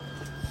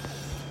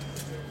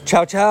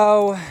Ciao,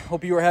 ciao.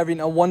 Hope you are having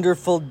a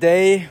wonderful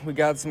day. We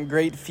got some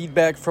great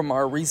feedback from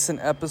our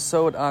recent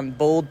episode on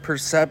bold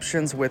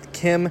perceptions with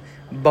Kim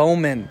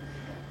Bowman.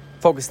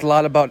 Focused a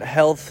lot about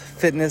health,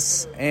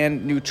 fitness,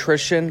 and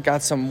nutrition.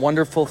 Got some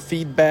wonderful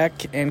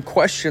feedback and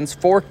questions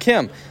for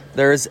Kim.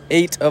 There's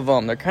 8 of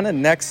them. They're kind of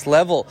next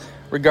level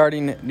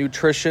regarding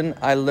nutrition.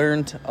 I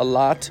learned a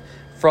lot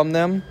from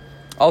them.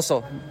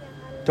 Also,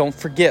 don't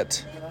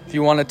forget, if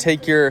you want to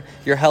take your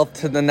health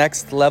to the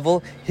next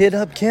level, hit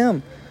up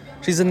Kim.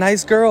 She's a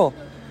nice girl.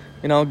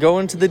 Go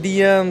into the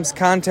DMs,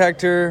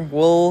 contact her.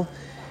 We'll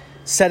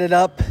set it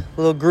up, a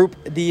little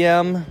group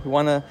DM. We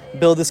want to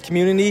build this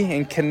community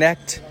and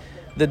connect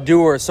the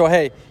doer. So,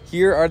 hey,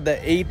 here are the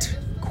 8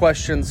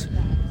 questions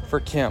for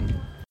Kim.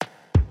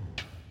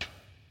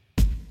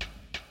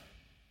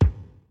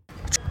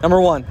 Number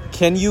 1,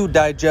 can you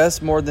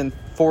digest more than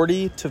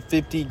 40 to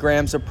 50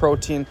 grams of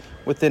protein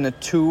within a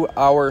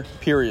 2-hour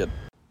period?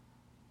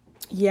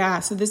 Yeah,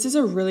 so this is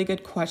a really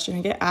good question.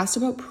 I get asked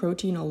about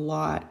protein a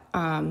lot.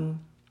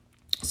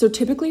 So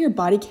typically your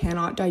body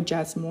cannot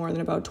digest more than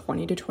about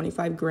 20 to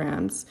 25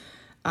 grams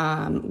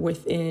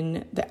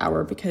within the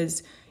hour,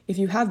 because if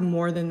you have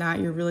more than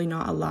that, you're really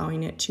not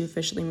allowing it to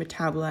efficiently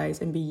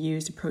metabolize and be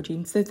used in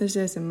protein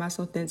synthesis and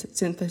muscle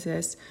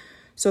synthesis.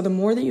 So the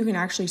more that you can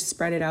actually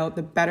spread it out,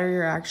 the better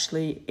you're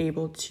actually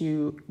able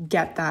to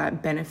get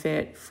that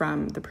benefit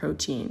from the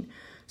protein.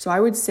 So I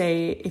would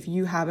say if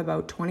you have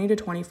about 20 to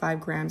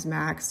 25 grams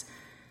max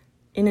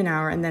in an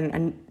hour, and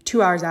then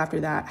 2 hours after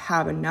that,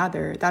 have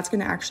another, that's going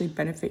to actually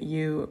benefit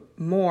you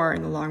more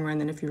in the long run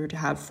than if you were to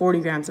have 40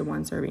 grams in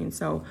one serving.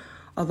 So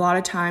a lot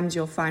of times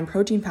you'll find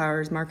protein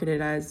powders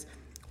marketed as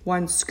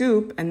 1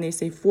 scoop and they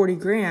say 40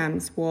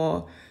 grams.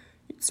 Well,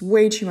 it's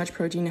way too much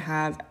protein to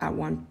have at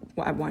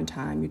one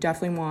time. You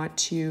definitely want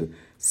to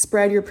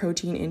spread your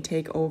protein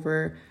intake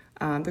over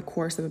the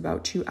course of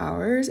about 2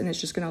 hours, and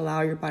it's just going to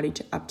allow your body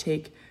to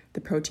uptake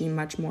the protein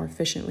much more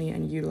efficiently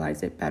and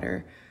utilize it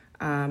better.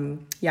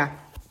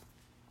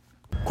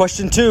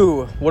 Question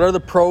 2, what are the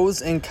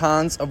pros and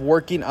cons of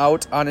working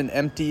out on an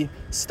empty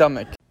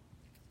stomach?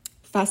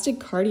 Fasted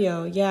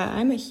cardio. Yeah,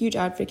 I'm a huge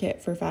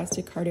advocate for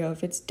fasted cardio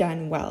if it's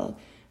done well.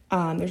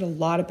 There's a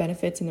lot of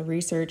benefits in the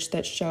research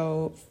that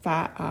show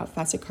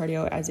fasted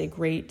cardio as a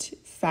great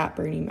fat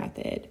burning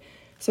method.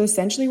 So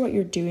essentially what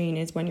you're doing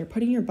is when you're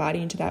putting your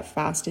body into that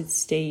fasted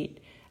state,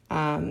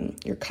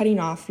 you're cutting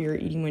off your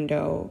eating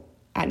window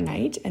at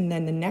night, and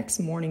then the next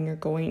morning you're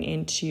going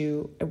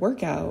into a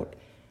workout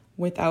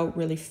without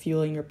really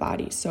fueling your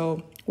body.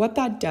 So what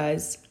that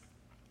does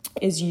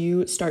is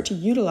you start to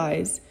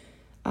utilize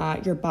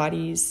your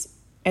body's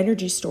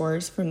energy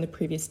stores from the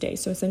previous day.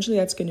 So essentially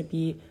that's going to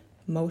be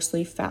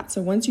mostly fat.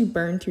 So once you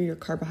burn through your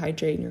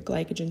carbohydrate and your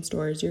glycogen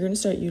stores, you're going to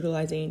start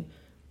utilizing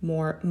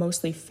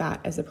mostly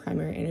fat as the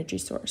primary energy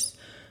source.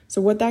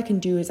 So what that can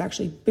do is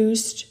actually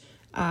boost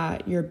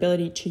your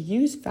ability to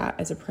use fat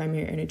as a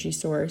primary energy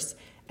source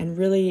and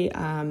really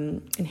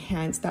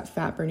enhance that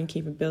fat burning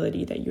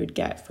capability that you would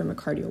get from a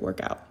cardio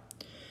workout.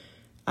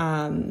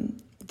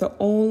 The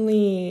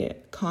only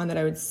con that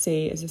I would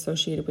say is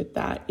associated with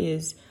that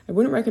is I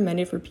wouldn't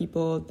recommend it for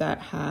people that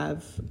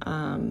have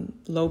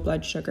low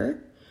blood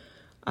sugar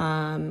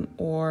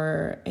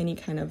or any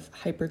kind of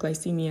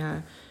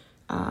hyperglycemia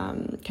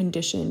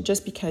condition,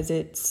 just because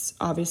it's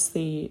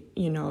obviously,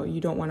 you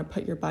don't want to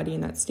put your body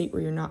in that state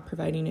where you're not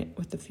providing it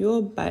with the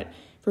fuel. But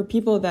for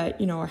people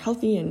that, are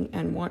healthy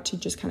and want to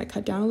just kind of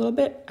cut down a little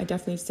bit, I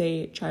definitely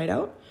say try it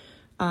out.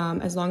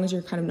 As long as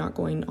you're kind of not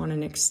going on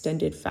an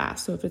extended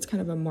fast. So if it's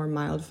kind of a more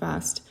mild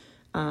fast,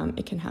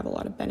 it can have a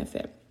lot of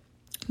benefit.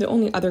 The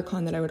only other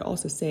con that I would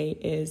also say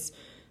is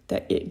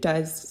that it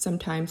does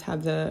sometimes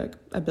have the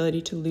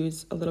ability to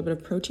lose a little bit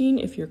of protein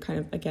if you're kind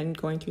of, again,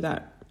 going through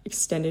that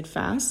extended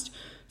fast.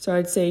 So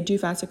I'd say do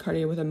fasted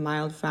cardio with a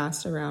mild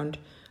fast around,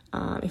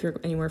 if you're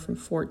anywhere from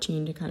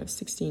 14 to kind of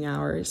 16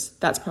 hours,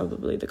 that's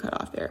probably the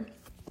cutoff there.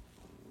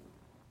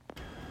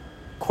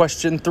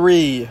 Question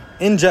 3,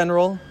 in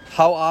general,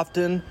 how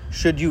often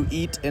should you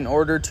eat in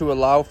order to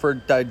allow for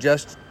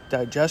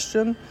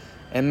digestion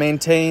and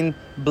maintain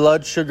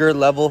blood sugar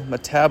level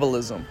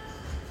metabolism?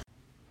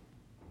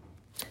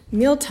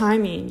 Meal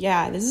timing.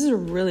 Yeah, this is a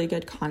really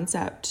good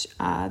concept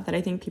that I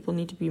think people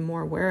need to be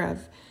more aware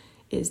of,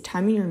 is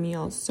timing your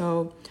meals.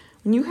 So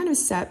when you kind of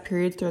set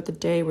periods throughout the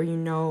day where you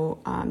know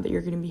that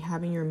you're going to be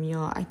having your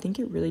meal, I think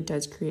it really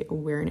does create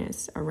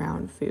awareness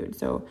around food.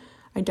 So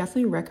I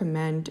definitely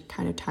recommend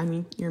kind of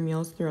timing your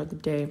meals throughout the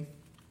day.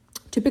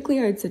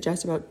 Typically, I'd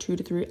suggest about 2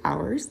 to 3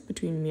 hours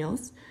between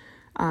meals,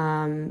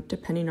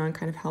 depending on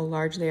kind of how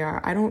large they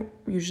are. I don't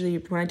usually,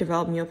 when I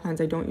develop meal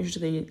plans, I don't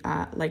usually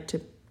like to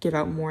give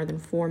out more than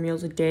 4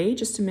 meals a day,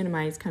 just to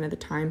minimize kind of the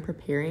time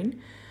preparing.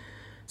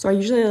 So I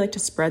usually like to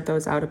spread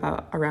those out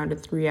about around a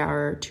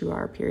 3-hour,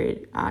 2-hour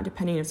period.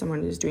 Depending if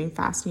someone is doing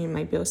fasting, it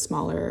might be a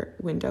smaller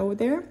window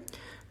there.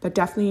 But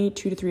definitely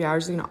 2 to 3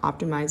 hours is going to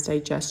optimize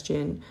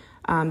digestion.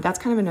 That's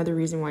kind of another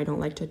reason why I don't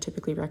like to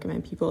typically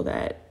recommend people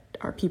that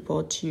are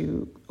people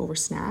to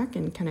oversnack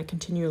and kind of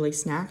continually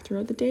snack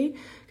throughout the day,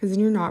 because then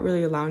you're not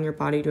really allowing your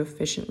body to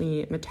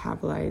efficiently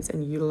metabolize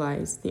and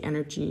utilize the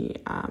energy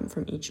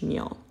from each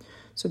meal.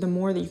 So the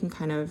more that you can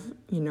kind of,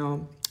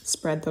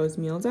 spread those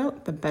meals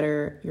out, the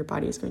better your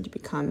body is going to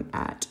become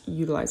at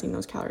utilizing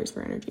those calories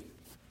for energy.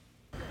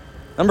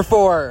 Number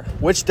 4,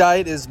 which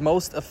diet is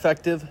most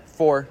effective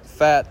for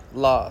fat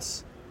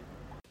loss?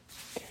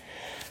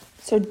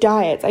 So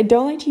diets, I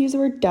don't like to use the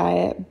word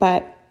diet,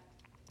 but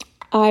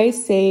I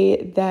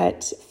say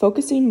that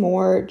focusing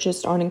more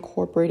just on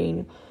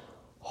incorporating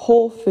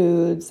whole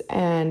foods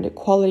and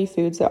quality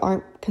foods that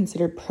aren't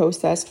considered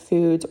processed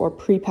foods or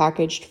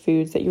prepackaged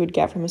foods that you would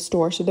get from a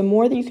store. So the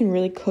more that you can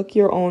really cook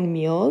your own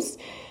meals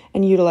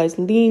and utilize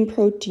lean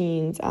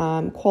proteins,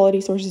 quality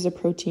sources of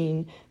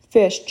protein,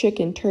 fish,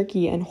 chicken,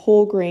 turkey, and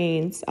whole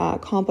grains,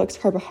 complex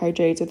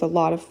carbohydrates with a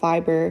lot of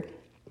fiber,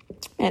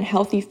 and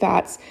healthy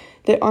fats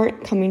that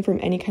aren't coming from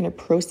any kind of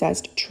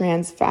processed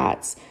trans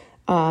fats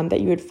that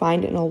you would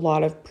find in a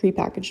lot of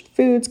prepackaged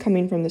foods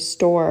coming from the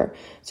store.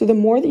 So the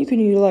more that you can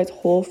utilize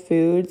whole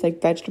foods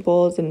like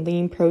vegetables and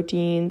lean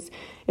proteins,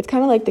 it's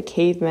kind of like the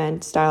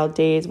caveman style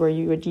days where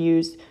you would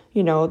use,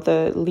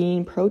 the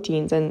lean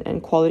proteins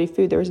and quality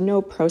food. There was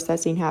no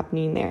processing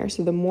happening there.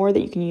 So the more that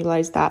you can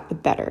utilize that, the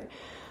better.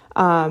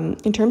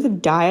 In terms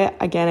of diet,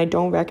 again, I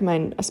don't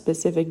recommend a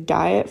specific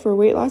diet for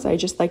weight loss. I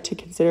just like to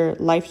consider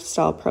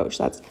lifestyle approach.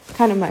 That's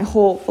kind of my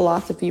whole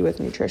philosophy with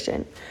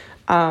nutrition.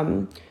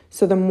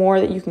 So the more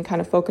that you can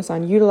kind of focus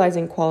on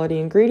utilizing quality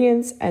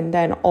ingredients and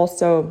then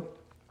also,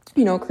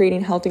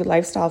 creating healthy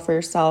lifestyle for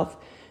yourself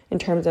in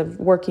terms of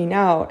working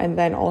out, and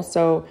then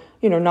also,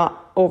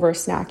 not over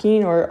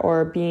snacking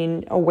or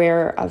being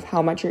aware of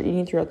how much you're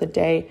eating throughout the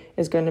day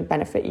is going to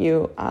benefit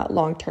you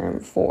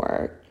long-term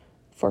for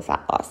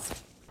fat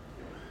loss.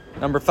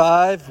 Number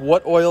 5,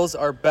 what oils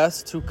are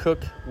best to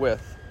cook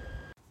with?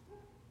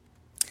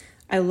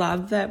 I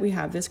love that we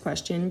have this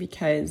question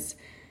because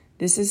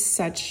this is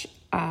such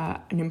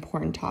an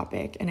important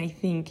topic. And I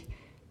think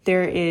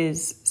there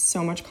is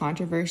so much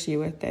controversy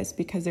with this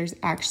because there's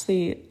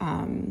actually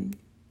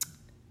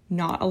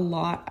not a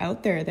lot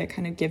out there that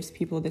kind of gives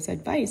people this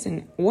advice.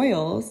 And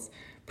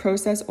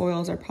processed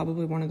oils are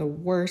probably one of the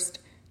worst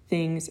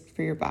things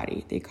for your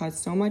body. They cause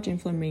so much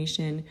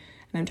inflammation,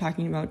 and I'm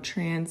talking about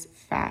trans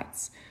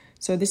fats.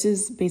 So this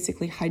is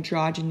basically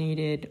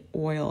hydrogenated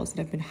oils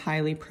that have been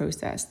highly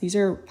processed. These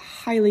are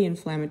highly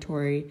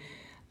inflammatory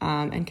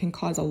and can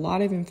cause a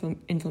lot of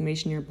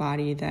inflammation in your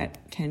body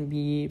that can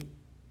be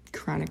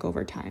chronic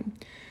over time.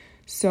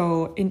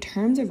 So in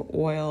terms of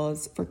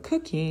oils for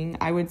cooking,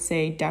 I would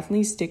say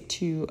definitely stick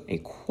to a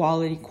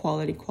quality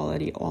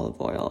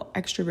olive oil,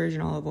 extra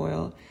virgin olive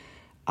oil.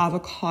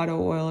 Avocado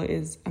oil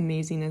is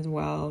amazing as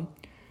well.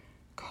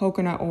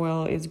 Coconut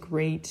oil is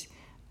great.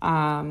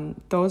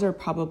 Those are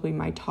probably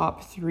my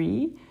top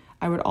 3.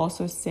 I would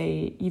also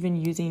say even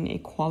using a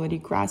quality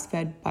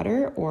grass-fed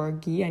butter or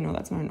ghee. I know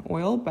that's not an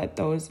oil, but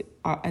those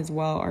as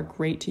well are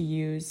great to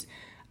use.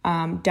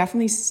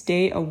 Definitely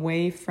stay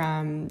away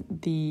from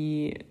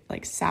the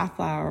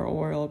safflower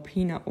oil,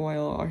 peanut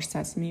oil, or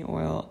sesame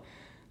oil.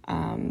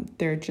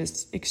 They're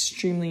just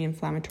extremely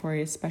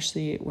inflammatory,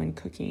 especially when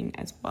cooking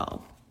as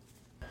well.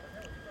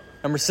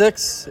 Number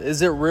 6,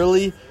 is it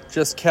really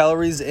just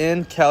calories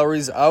in,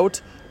 calories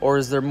out, or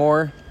is there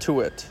more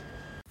to it?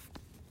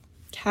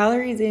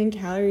 Calories in,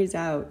 calories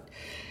out.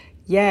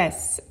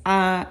 Yes,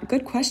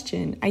 good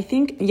question. I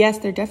think, yes,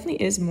 there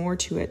definitely is more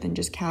to it than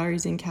just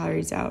calories in,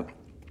 calories out.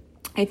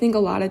 I think a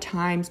lot of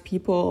times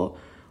people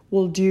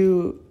will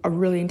do a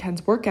really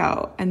intense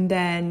workout and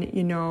then,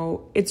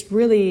 it's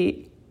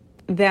really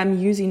them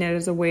using it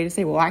as a way to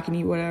say, well, I can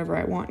eat whatever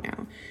I want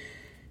now.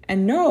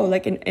 And no,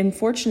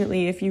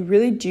 unfortunately, if you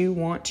really do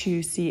want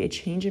to see a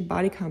change in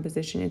body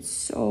composition, it's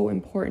so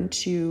important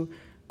to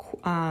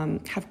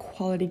have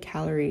quality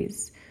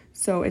calories.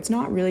 So it's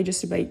not really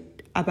just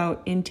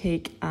about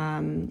intake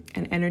and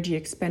energy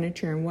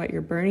expenditure and what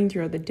you're burning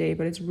throughout the day,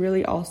 but it's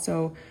really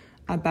also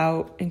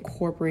about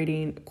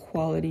incorporating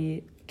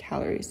quality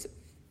calories.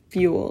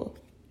 Fuel.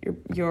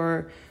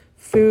 Your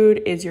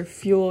food is your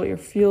fuel. You're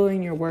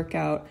fueling your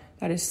workout.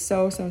 That is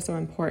so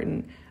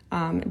important.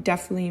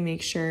 Definitely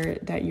make sure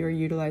that you're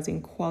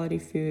utilizing quality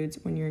foods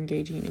when you're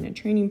engaging in a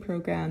training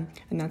program,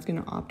 and that's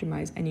going to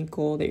optimize any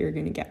goal that you're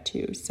going to get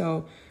to.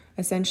 So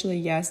essentially,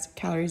 yes,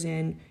 calories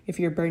in. If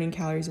you're burning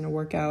calories in a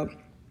workout,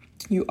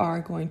 you are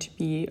going to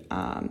be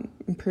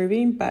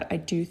improving, but I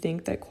do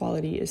think that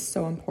quality is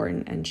so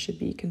important and should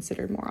be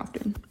considered more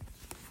often.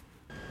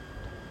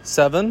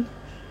 7,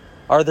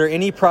 are there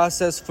any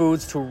processed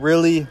foods to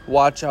really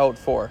watch out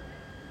for?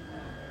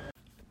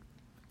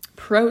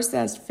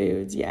 Processed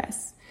foods,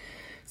 yes.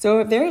 So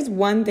if there's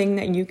one thing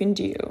that you can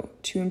do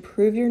to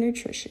improve your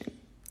nutrition,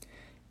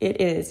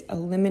 it is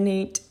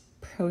eliminate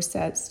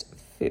processed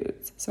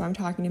foods. So I'm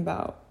talking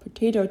about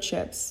potato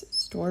chips,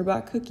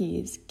 store-bought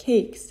cookies,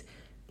 cakes,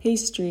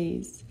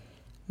 pastries,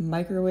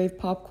 microwave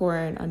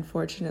popcorn,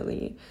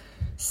 unfortunately.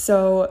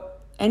 So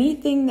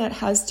anything that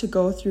has to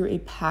go through a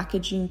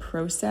packaging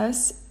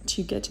process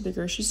to get to the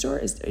grocery store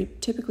is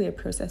typically a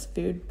processed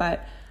food,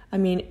 but I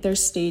mean,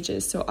 there's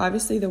stages. So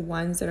obviously the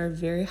ones that are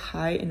very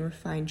high in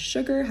refined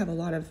sugar, have a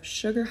lot of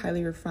sugar,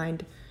 highly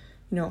refined,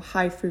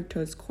 high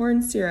fructose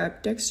corn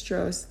syrup,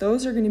 dextrose,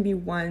 those are going to be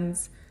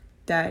ones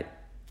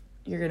that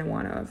you're going to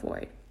want to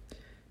avoid.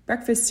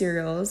 Breakfast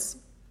cereals,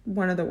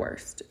 one of the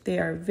worst. They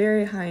are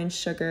very high in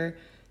sugar.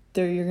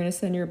 You're going to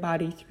send your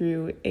body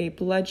through a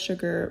blood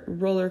sugar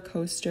roller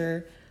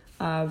coaster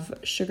of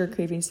sugar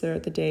cravings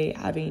throughout the day,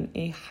 having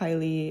a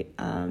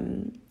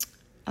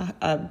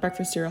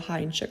breakfast cereal high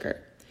in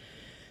sugar.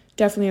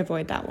 Definitely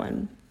avoid that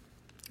one.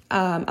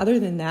 Other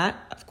than that,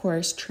 of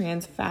course,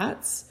 trans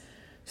fats.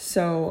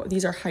 So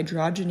these are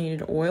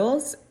hydrogenated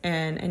oils,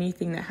 and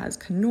anything that has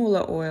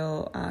canola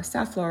oil,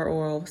 safflower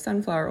oil,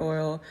 sunflower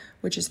oil,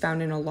 which is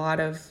found in a lot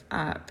of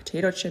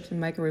potato chips and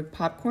microwave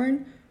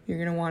popcorn, you're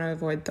going to want to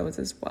avoid those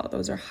as well.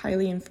 Those are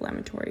highly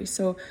inflammatory.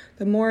 So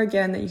the more,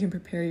 again, that you can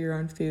prepare your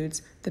own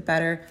foods, the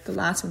better. The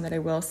last one that I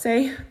will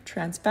say,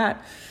 trans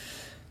fat,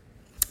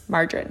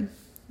 margarine.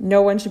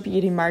 No one should be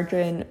eating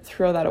margarine.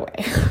 Throw that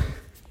away.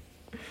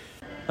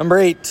 Number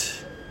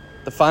 8,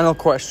 the final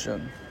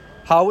question.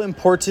 How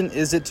important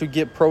is it to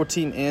get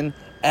protein in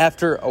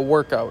after a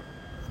workout?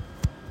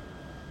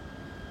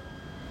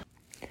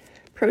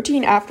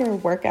 Protein after a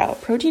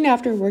workout. Protein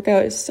after a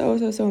workout is so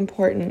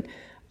important.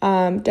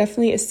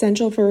 Definitely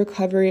essential for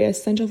recovery,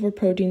 essential for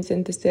protein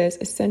synthesis,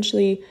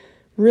 essentially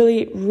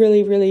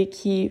really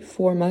key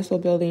for muscle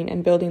building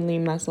and building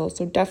lean muscle.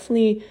 So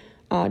definitely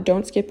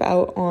don't skip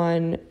out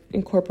on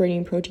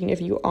incorporating protein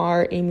if you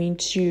are aiming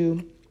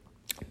to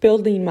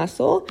build lean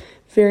muscle.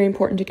 Very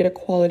important to get a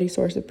quality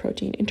source of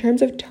protein. In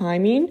terms of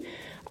timing,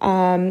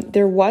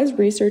 there was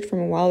research from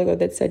a while ago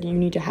that said you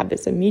need to have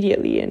this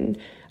immediately. And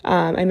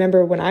I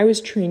remember when I was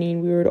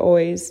training, we would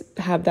always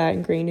have that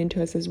ingrained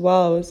into us as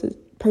well. It was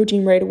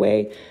protein right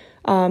away.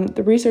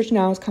 The research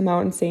now has come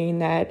out and saying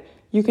that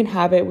you can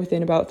have it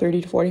within about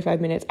 30 to 45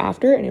 minutes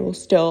after, and it will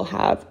still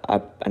have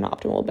an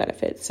optimal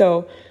benefit.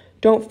 So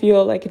don't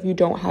feel like if you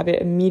don't have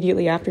it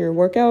immediately after your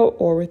workout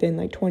or within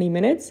like 20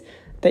 minutes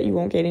that you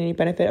won't get any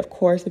benefit. Of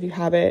course, if you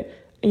have it,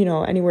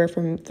 anywhere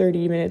from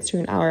 30 minutes to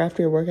an hour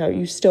after your workout,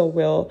 you still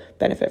will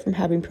benefit from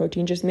having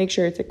protein. Just make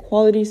sure it's a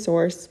quality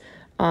source.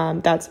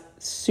 That's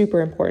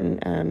super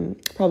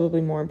important,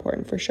 probably more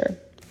important for sure.